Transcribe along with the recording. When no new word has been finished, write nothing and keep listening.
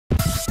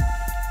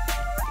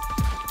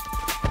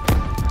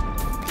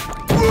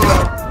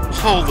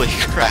Holy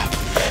crap.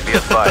 Be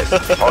advised,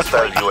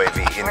 hostile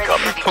UAV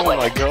incoming. Oh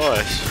my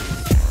gosh.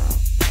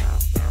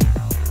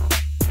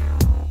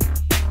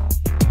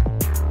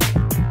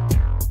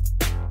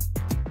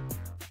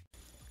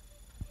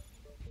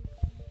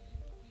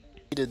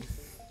 Needed.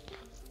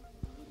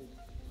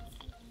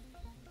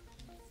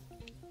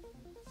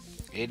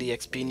 80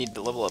 XP, need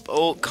to level up.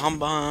 Oh,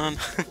 Kanban.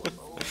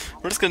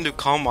 We're just gonna do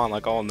Kanban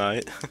like all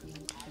night. I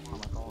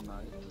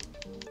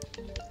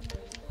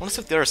wanna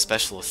see if they're a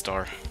specialist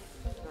star.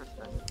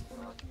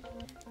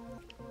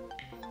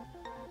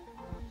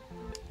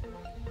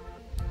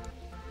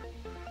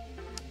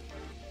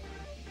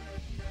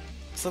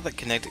 So that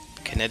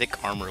kinetic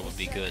armor would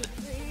be good.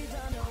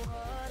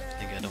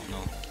 I don't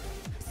know.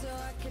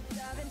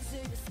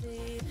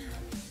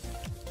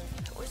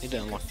 Need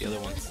to unlock the other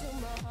ones.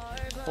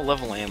 What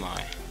level am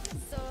I?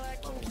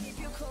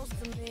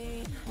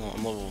 Well,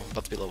 I'm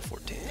about to be level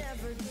 14.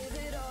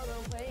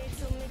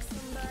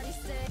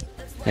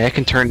 Yeah, I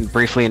can turn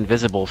briefly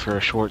invisible for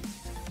a short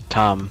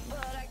time.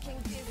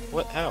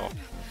 What? How?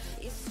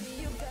 I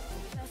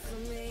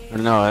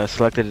don't know, I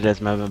selected it as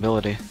my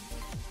mobility.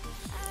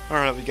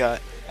 Alright, we got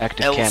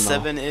Active camo.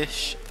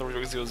 L7-ish,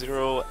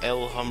 3000,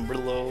 El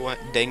Humbrilo,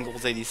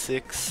 Dangles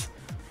 86,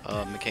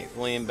 Mechanic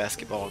Theleam,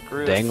 Basketball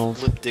Griff,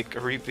 Dangles. Liptic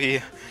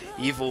Aripi,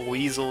 Evil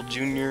Weasel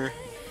Jr.,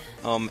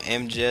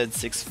 Amjed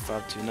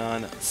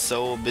 6529,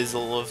 So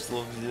Bizzle of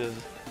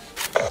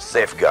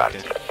Safeguard.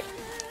 Okay.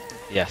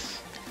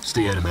 Yes.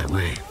 Stay out of my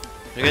way.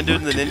 You're gonna do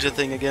the ninja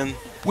thing again?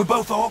 We're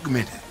both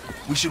augmented.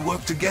 We should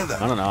work together.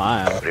 I don't know,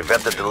 I am.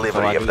 Prevent the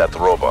delivery of that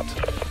robot.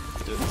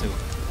 Let's do it too.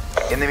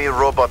 Enemy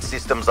robot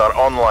systems are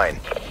online.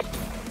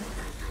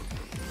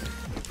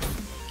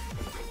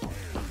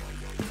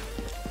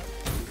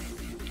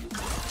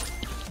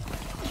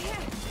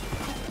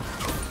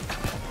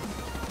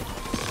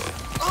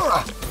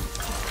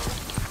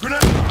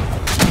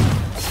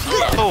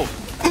 Oh!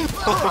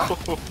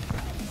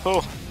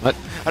 Oh! What?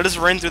 I just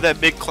ran through that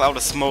big cloud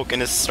of smoke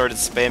and just started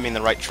spamming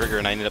the right trigger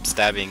and I ended up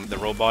stabbing the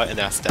robot and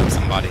then I stabbed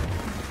somebody.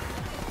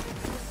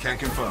 Can't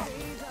confirm.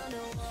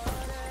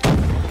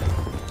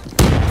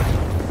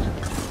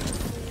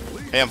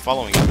 Hey, I'm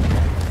following you.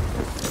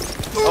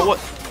 Oh, what?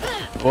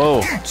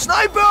 Whoa.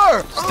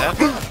 Sniper! Stab?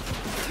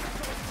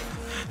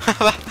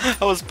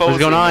 I was posing. What's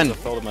going on? I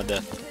fell to my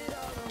death.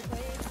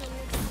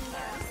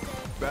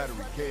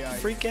 Battery KI.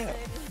 Freak out.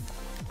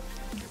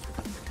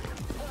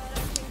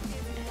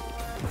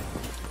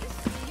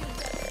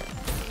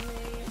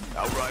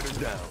 Outriders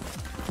down.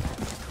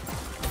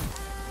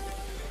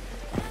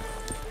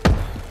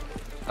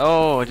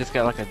 Oh, I just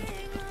got like an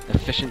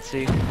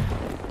efficiency.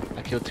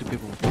 I killed 2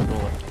 people with 1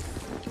 bullet.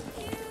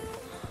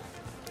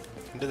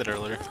 I did that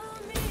earlier.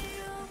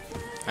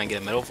 I didn't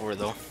get a medal for it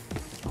though.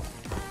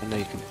 I know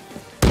you can.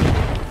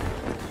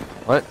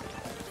 What?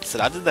 I said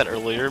I did that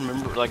earlier.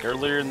 Remember, like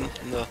earlier in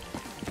the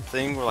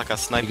thing where like I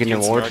sniped You get an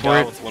against award our for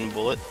guy it? with 1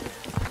 bullet,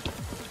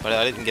 but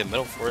I didn't get a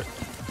medal for it.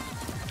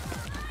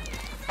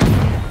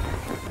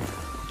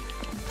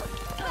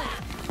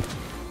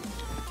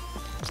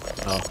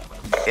 Oh.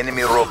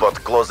 Enemy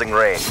robot closing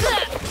range.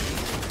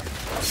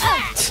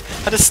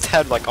 I just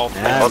stabbed like all 3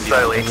 Yeah, of them.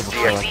 Hostile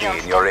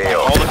HCXD in your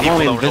AO. All the I'm people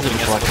only that were invisible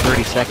helping for like us 30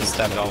 just seconds.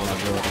 stabbed all of them.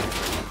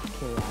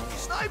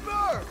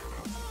 Sniper!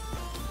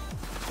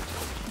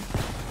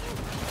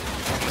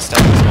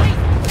 Stabbed this one.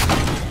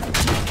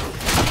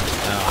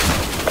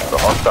 The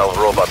hostile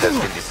robot has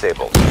been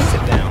disabled.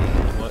 Sit down.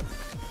 What?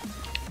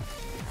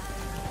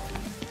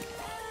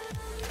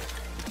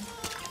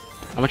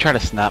 I'm gonna try to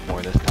snap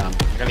more this time.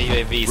 I got a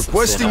UAV. So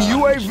Requesting sit,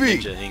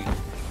 UAV. ninja-ing.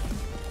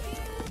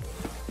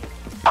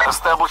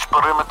 Establish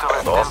perimeter.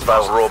 The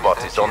hostile robot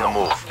is on the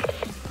move.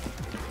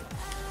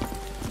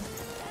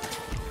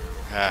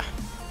 Ah.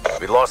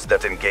 We lost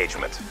that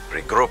engagement.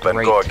 Regroup and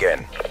Great. go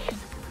again.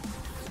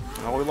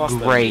 Oh, we lost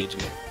that Great.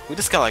 engagement. We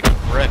just got like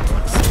wrecked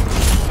like so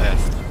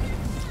fast.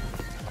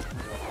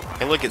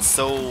 Hey, look, it's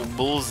so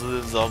bulls.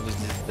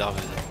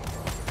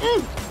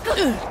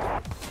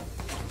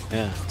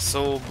 Yeah.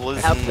 So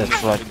blizzard.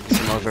 That's like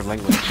some other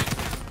language.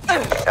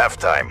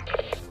 Halftime.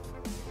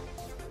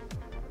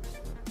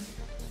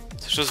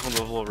 It's just one of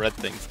those little red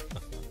things.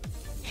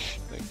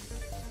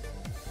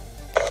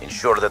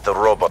 Ensure that the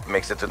robot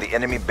makes it to the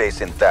enemy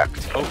base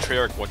intact. Oh,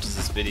 Treyarch watches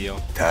this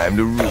video. Time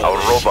to roll. Our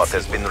robot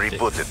has been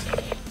rebooted.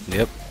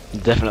 Yep.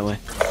 Definitely.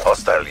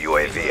 Hostile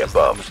UAV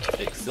above.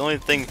 The only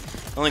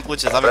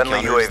glitches I've Friendly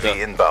encountered is UAV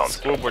the inbound.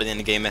 scoreboard in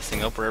the game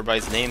messing up where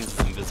everybody's name is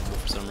invisible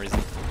for some reason.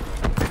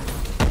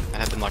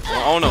 That happened like,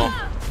 oh no!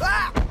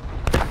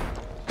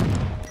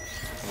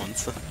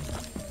 Once.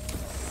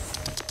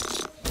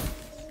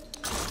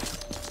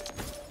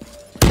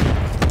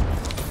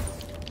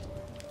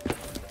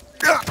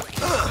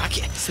 I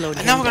can't.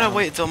 And now I gotta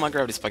wait until my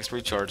gravity spikes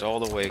recharge all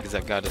the way because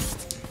that guy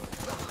just.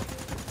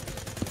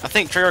 I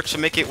think Treyarch should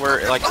make it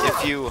where like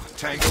Tango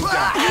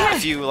down.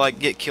 if you like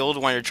get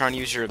killed when you're trying to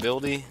use your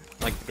ability,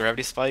 like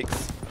gravity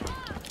spikes,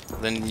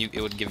 then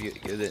it would give you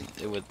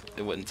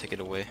it wouldn't take it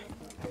away.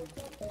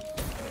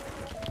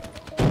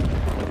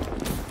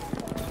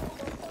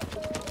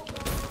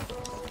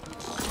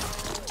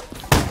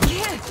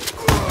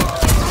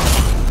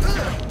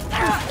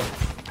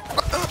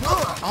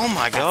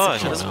 my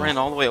gosh, I just ran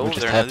all the way over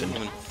just there and I didn't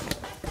happened?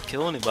 even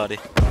kill anybody.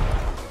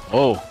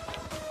 Oh.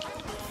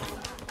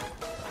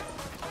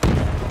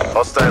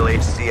 Hostile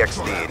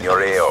HCXD in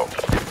your AO.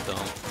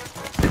 Dumb.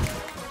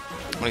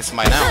 I need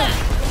somebody now. I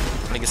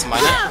need to get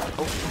somebody now.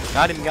 Oh,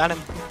 got him.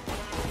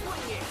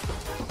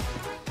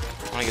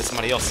 I want to get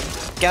somebody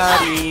else.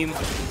 Got him.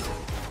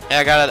 Hey,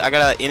 I got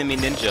an enemy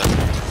ninja.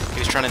 He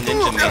was trying to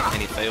ninja me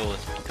and he failed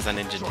because I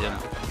ninja'd him.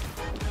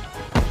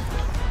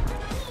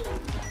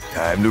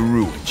 Time to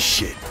ruin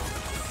shit.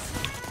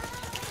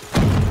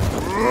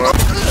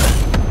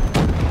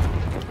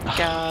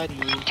 Got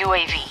him.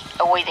 UAV,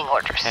 awaiting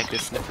orders.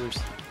 Cactus sniffers.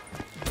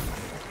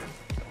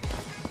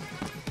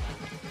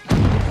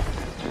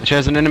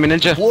 There's an enemy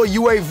ninja. Deploy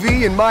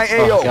UAV in my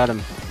AO. Oh, got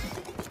him.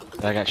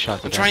 I got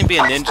shot. I'm trying to be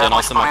a ninja and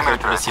also my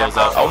character just yells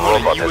out, I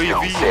want a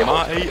UAV in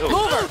my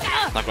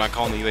AO. Like when I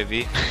call him the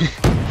UAV.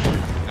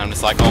 And I'm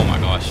just like, oh my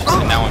gosh.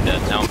 And now I'm dead.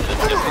 Now I'm dead.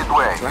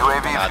 Midway,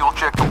 UAV fuel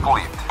check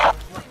complete.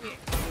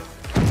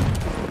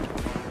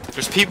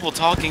 There's people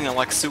talking at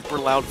like super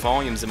loud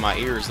volumes in my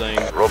ears saying,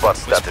 Robot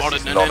we status spotted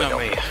is an nominal.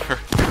 enemy. I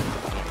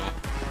don't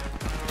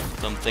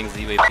know. Some things the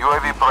UAV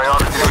UAV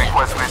priority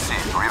request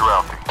received.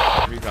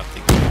 Rerouting.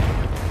 rerouting.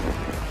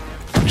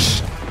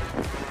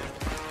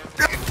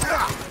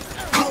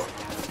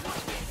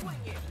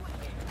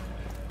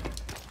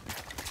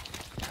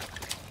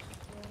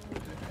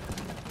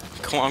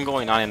 I'm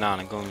going 99.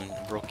 I'm going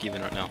broke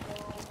even right now.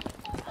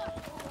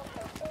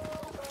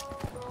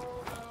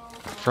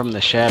 From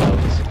the shadows.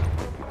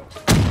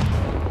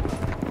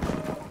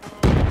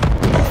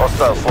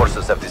 Hostile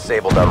forces have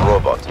disabled our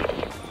robot.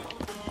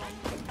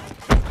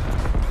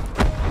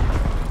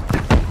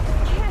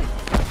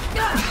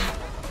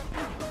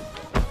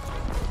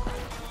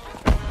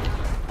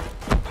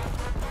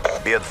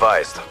 Be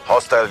advised,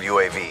 hostile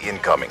UAV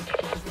incoming.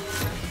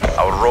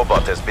 Our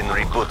robot has been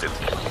rebooted.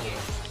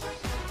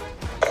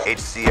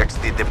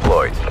 HCXD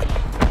deployed.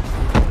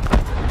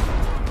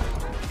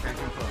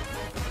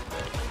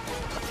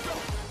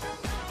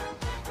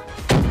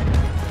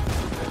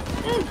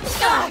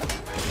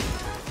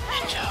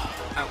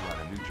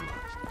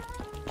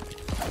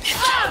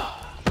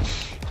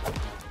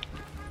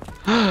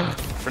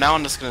 For now,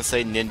 I'm just gonna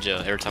say ninja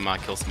every time I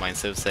kill somebody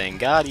instead of saying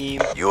got him.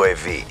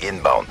 UAV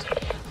inbound.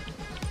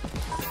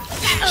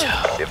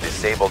 They've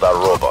disabled our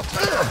robot.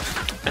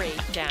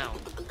 Down.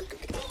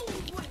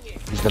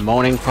 Is the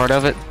moaning part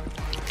of it?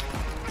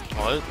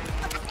 What?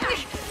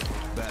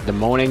 The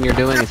moaning you're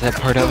doing, is that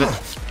part of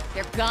it?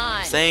 They're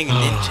gone. Saying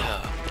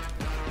ninja.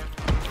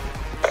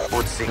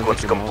 Boot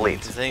sequence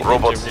complete. Saying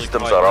Robot ninja really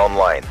systems quiet. are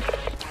online.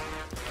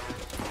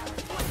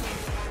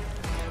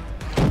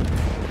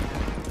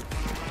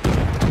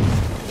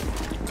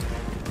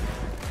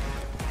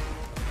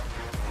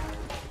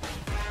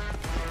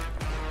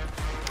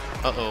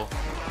 Uh-oh.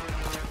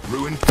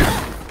 Ruin.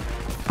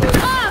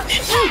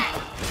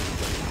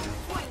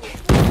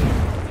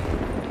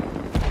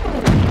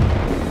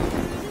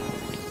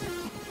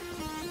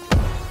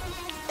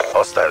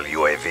 Hostile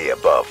UAV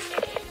above.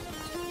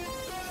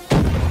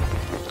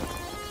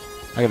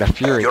 I got a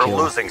fury You're kill.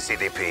 losing,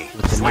 CDP.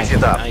 With the Switch knife.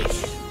 it up.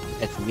 Nice.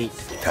 It's neat.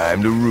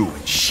 Time to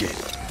ruin shit.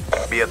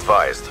 Be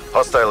advised,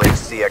 hostile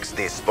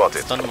HCXD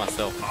spotted. Stunned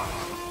myself.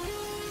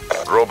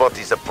 Robot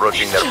is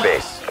approaching their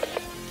base.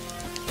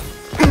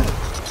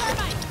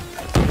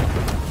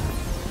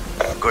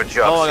 Good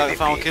job, Oh, I got CDP. the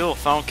final kill.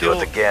 Final Do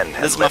kill. it again,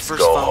 and This is my let's first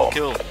go final home.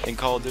 kill in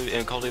Call of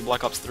Duty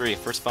Black Ops 3.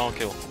 First final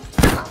kill.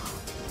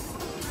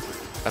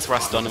 That's where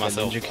I stunned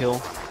myself. Ninja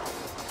kill.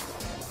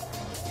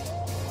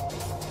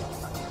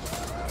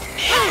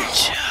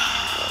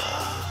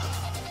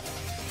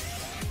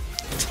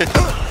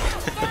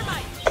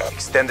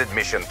 Extended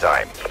mission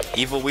time.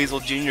 Evil Weasel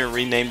Jr.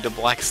 renamed to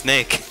Black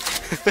Snake.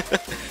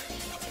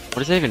 What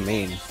does that even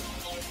mean?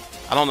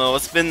 I don't know.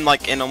 It's been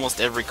like in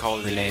almost every Call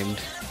of Duty. Renamed.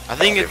 I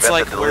think it's Prevent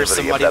like the where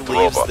delivery of somebody that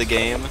leaves robot. the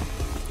game,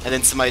 and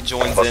then somebody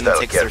joins in and Hostile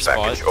takes care their spot.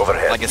 package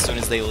overhead. Like as soon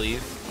as they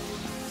leave.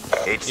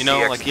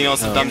 HCXD You know,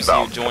 sometimes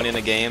inbound. you join in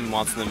a game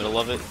once in the middle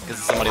of it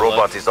because somebody Robot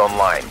left. is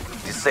online.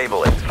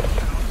 Disable it.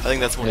 I think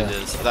that's what it Yeah.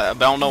 is. But I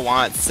don't know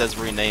why it says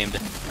renamed.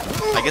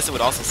 I guess it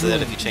would also say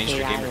that if you changed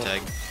your gamer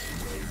tag.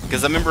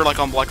 Because I remember like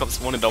on Black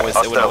Ops 1 it would always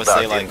Hostile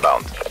say dot like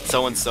inbound.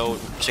 so and so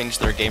changed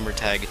their gamer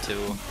tag to.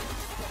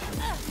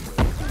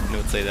 And it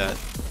would say that.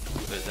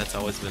 But that's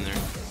always been there.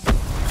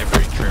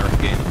 Every Treyarch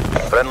game.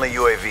 Friendly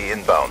UAV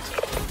inbound.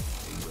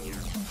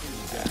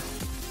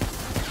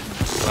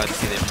 Glad to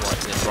see they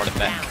brought it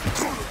back. I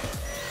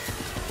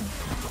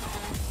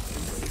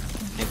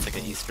think it's like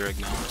an Easter egg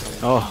now.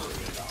 Oh.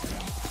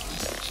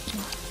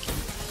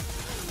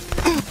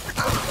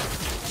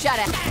 Shut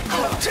up.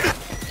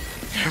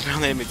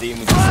 Around the enemy team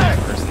was the same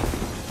person.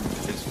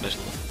 Same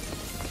specialist.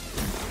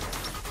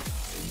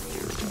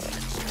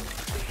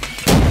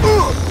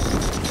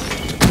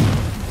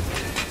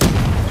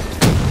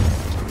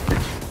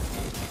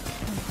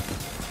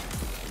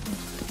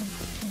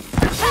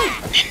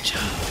 Ninja.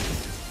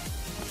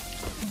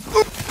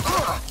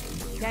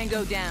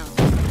 Tango down.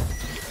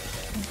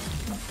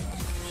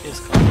 She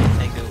just called me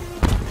Tango.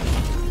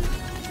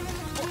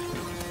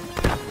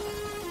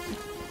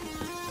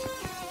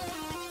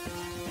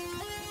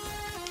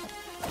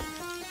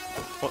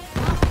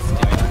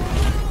 What?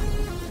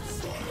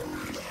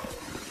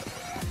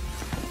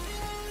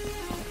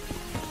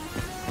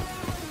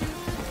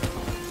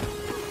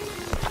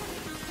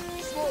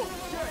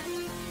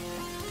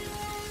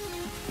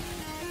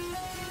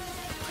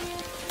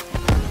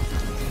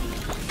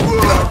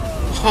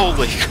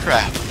 Holy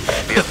crap.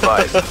 Be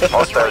advised,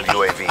 hostile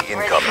UAV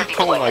incoming.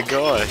 Oh my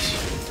gosh.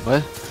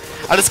 What?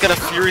 I just got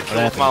a fury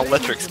kill with my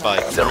electric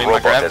spikes. The I mean my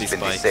robot gravity has been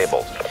spikes.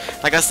 disabled.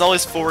 Like I saw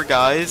these 4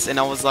 guys and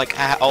I was like,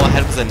 all I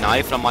had was a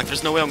knife and I'm like,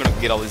 there's no way I'm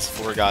gonna get all these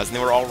 4 guys and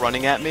they were all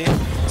running at me.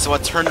 So I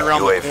turned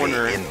around UAV the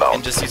corner inbound.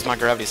 and just used my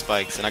gravity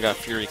spikes and I got a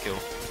fury kill.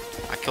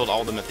 I killed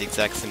all of them at the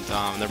exact same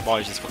time and their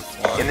bodies just went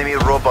flying. Enemy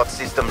robot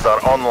systems are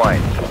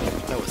online.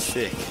 That was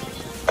sick.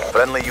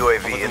 Friendly That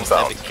UAV was the most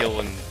inbound. epic kill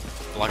in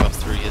Black Ops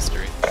 3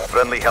 history.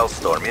 Friendly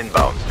Hellstorm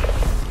inbound.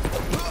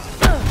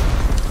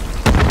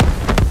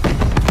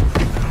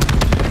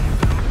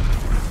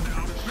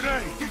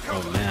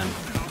 Oh man.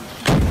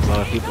 There's a lot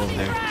of people in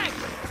there.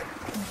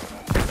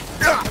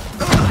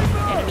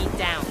 Enemy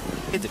down.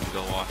 It didn't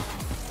go off.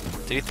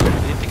 Did he throw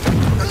anything?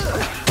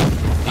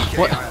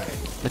 What?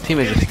 The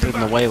teammate just stood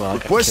in the way while I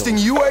got Requesting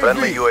killed.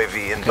 Friendly UAV. UAV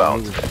Couldn't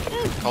inbound.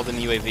 move. Called an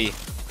UAV.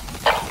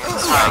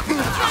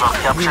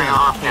 Capture your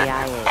objective.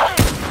 Yaaaaaaaaayyyy.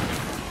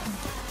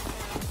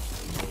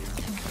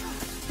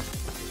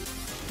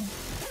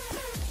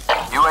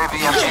 UAV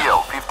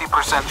MTL,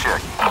 50%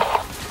 check.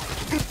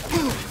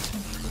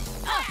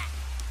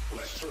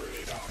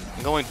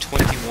 I'm going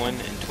 21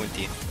 and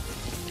 20.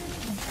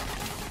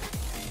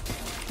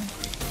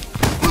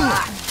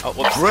 Oh,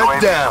 whoops.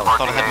 Threat down. I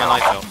thought I had my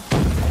knife out.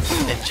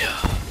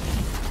 Ninja.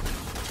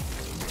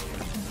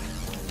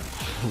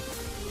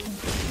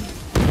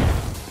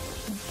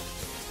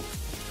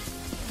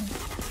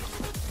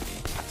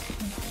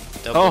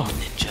 Double Oh.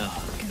 ninja.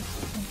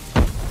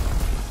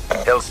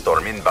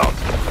 Hellstorm inbound.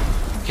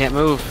 Can't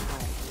move.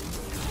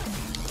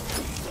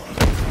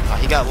 Ah,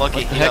 he got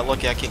lucky. What the He heck? got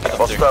lucky. I can't get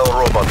up there. Hostile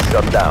robot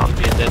shut down.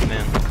 Be a dead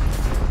man.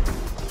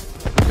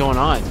 What's going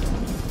on?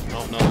 I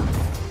don't know.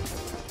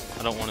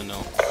 I don't want to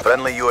know.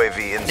 Friendly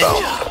UAV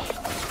inbound. Ninja.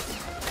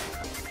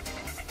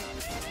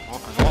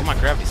 Oh, I want my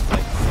gravity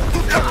spike.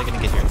 How are they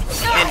gonna get here?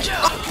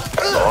 Ninja.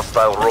 The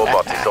hostile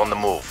robot is on the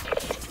move.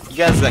 You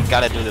guys that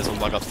gotta do this when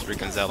Black Ops 3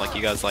 comes out. Like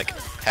you guys like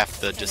have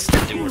to just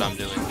do what I'm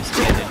doing. Just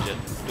be a ninja.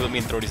 Do what me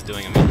and Throaty's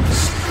doing. I mean,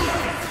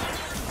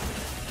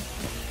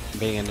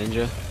 Being a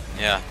ninja?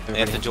 yeah. They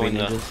have to join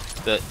Everybody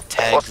the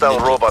tag. Hostile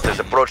ninja robot thing. is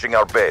approaching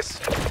our base.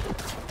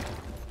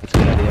 That's a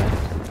good idea.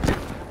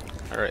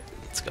 All right,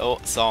 let's go.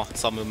 Saw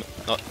movement.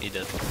 Oh, he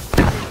did.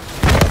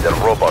 The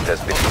robot has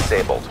been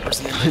disabled. Where's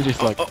the I ninja?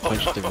 just like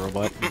punched the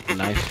robot with a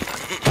knife.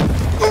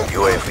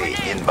 UAV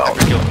inbound.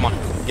 Kill, come on,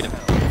 get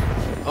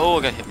him. Oh,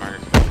 I got hit marker.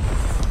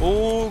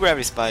 Oh,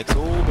 gravity spikes.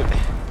 Oh, baby.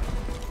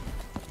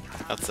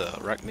 That's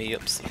rack me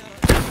up some.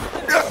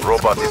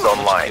 Robot is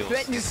online.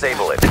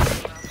 Disable it.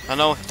 Oh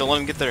no, don't let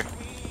him get there.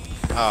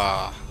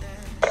 Ah,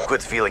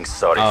 Quit feeling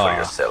sorry for Ah.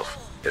 yourself.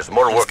 There's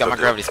more I work just got to my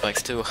do. gravity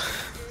spikes too.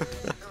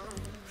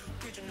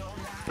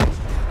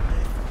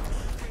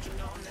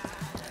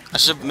 I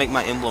should make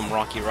my emblem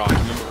Rocky Rock.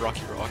 Remember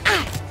Rocky Rock?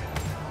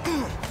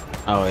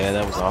 Oh yeah,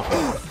 that was awful.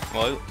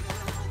 Well,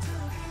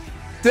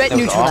 Threat That was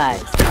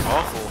neutralized.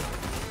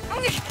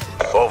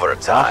 awful.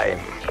 Overtime.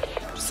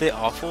 Did you say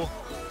awful?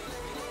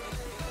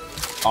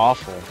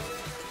 Awful.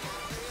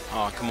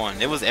 Oh, come on.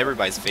 It was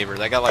everybody's favorite.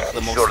 I got like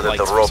the most Sure that likes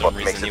the for some robot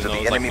reason, makes it even to though the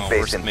it was enemy like my base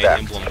worst main intact.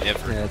 emblem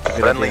ever. Yeah, that's a good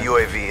Friendly idea.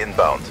 UAV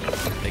inbound.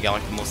 They got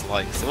like the most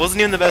likes. It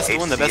wasn't even the best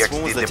one. The best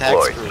one was the tag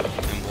HCXD screw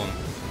emblem.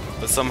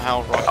 But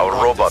somehow Rocky Our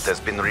Rock robot just- has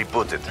been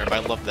rebooted.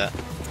 Everybody loved that.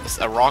 It's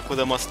a rock with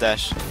a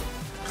mustache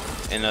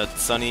in a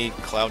sunny,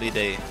 cloudy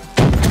day.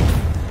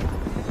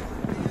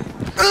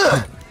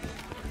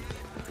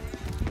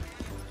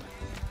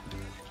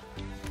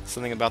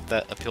 Something about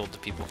that appealed to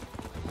people.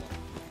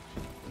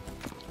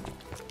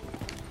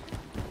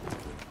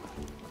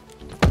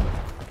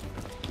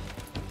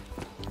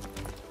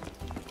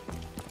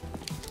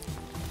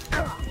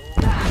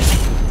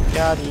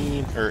 Got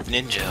him. Or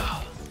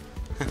ninja.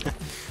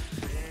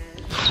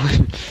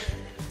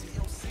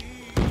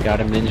 Got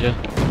him, ninja.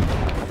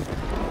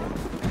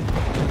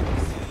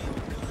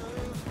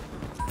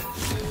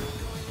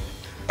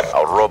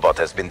 Our robot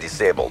has been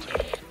disabled.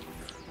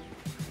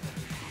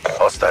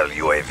 Hostile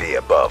UAV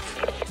above.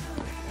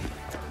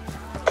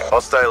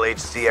 Hostile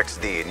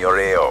HCXD in your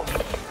AO.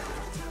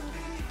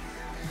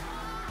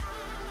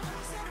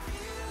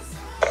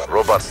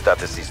 Robot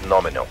status is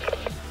nominal.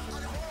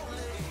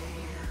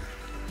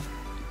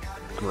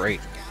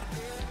 Great.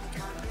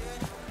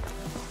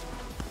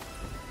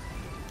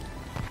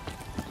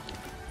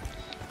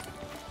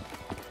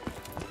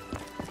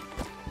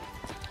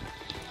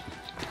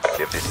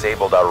 They've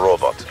disabled our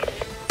robot.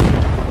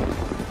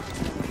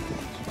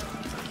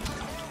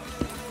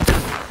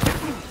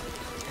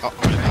 Oh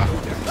my god.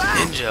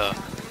 Ninja!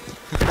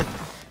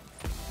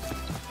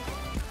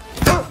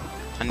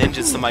 A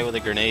ninja's somebody with a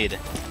grenade.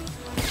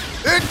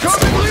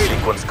 Incoming lead.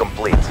 Sequence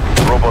complete.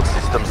 Robot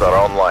systems are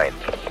online.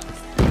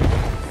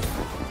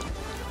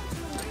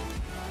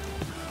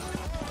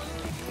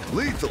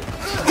 Lethal.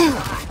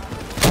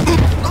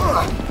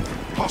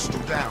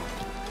 Hostile down.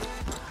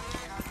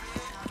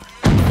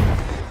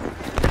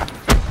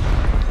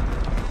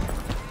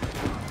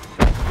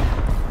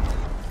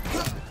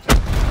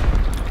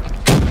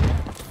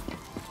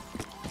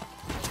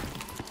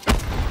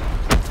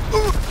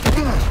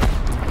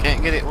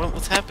 Can't get it.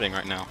 What's happening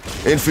right now?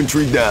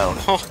 Infantry down.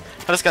 Oh,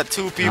 I just got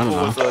 2 people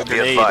with a Be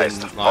grenade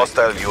advised, and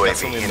hostile got so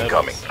UAV many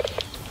incoming. medals.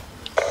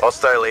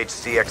 Hostile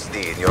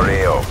HCXD in your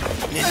AO.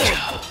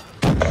 Ninja.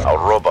 Our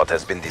robot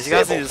has been These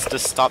guys need disabled. to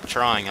just stop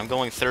trying. I'm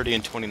going 30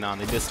 and 29.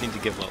 They just need to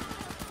give up.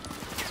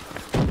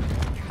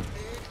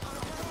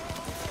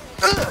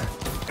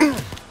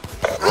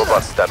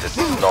 Robot status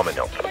is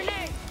nominal.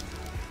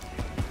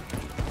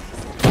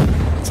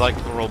 It's like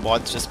the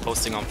robots just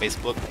posting on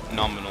Facebook.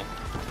 Nominal.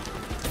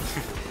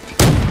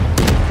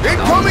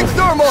 Incoming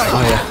thermite!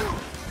 Oh yeah.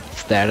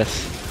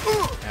 Status.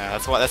 Yeah,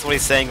 that's what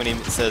he's saying when he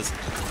says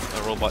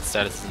a robot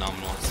status is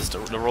nominal. It's just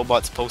the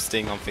robot's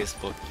posting on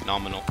Facebook.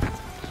 Nominal.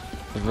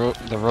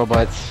 The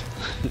robot's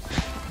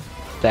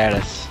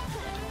status.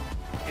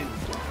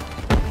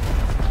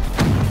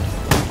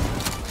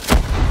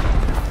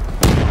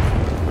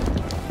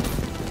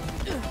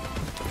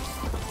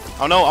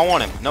 Oh no, I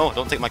want him. No,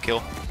 don't take my kill.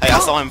 Hey, I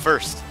saw him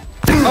first.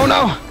 Oh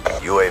no!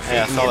 UAV Hey,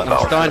 I saw that.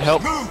 inbound. Stun,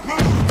 help!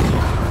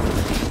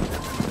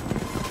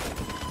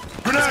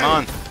 Come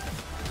on.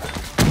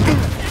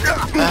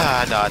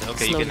 Ah, I died.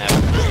 Okay, you can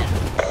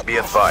have it. Be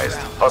advised,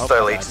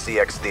 hostile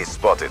HCXD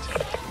spotted.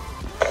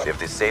 They've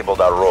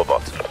disabled our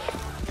robot.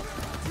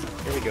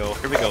 Here we go.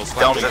 Here we go.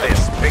 Down to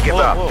this. Pick it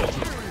Whoa, up. whoa.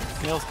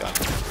 Nails got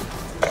it.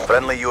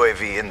 Friendly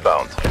UAV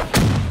inbound.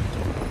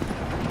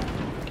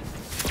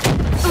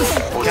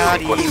 Push Got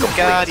sequence him, complete.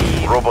 got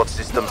him. Robot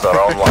systems are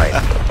online.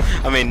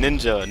 I mean,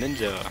 ninja.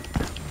 Ninja.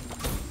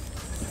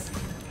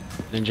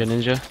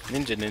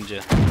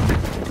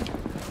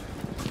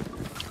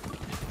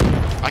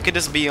 I could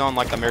just be on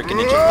like American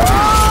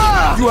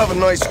Ninja. You have a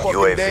nice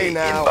fucking day UAV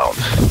now. inbound.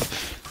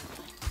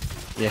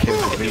 Yeah, it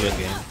was a video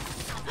game.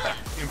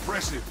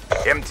 Impressive.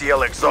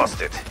 MTL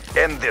exhausted.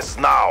 End this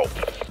now.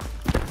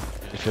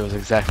 If it was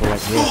exactly like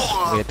this,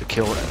 we had to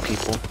kill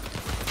people.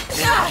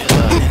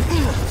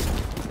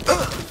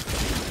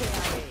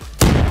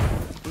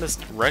 I'm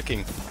just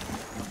wrecking.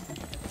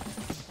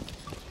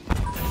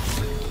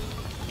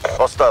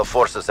 Hostile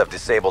forces have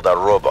disabled our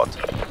robot.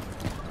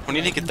 We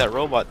need to get that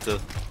robot to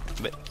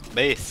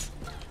base.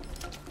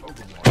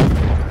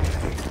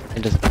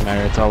 It doesn't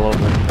matter, it's all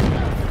over.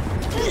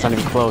 It's not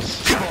even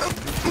close.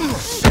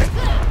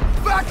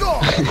 Back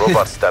off!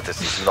 Robot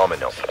status is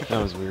nominal.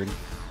 That was weird.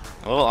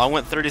 Well, I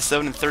went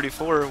 37 and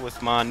 34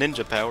 with my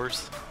ninja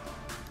powers.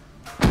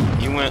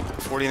 You went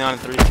 49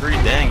 and 33.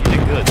 Dang, you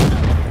did good.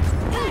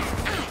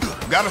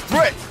 Got a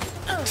threat!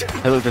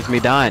 Hey look, there's me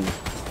dying.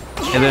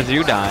 Hey, there's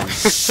you dying.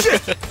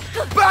 Shit!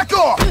 Back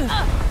off!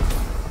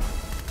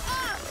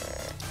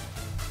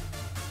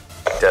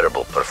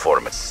 Terrible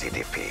performance,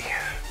 CDP.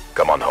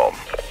 Come on home.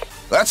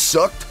 That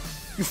sucked.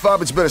 You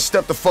fobbits better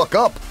step the fuck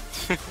up.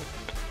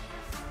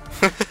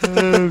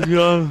 Oh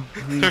god.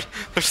 They're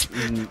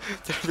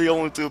the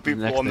only 2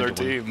 people Next on their ninja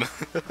team.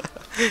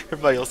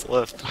 Everybody else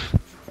left.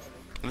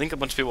 I think a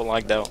bunch of people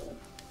lagged out.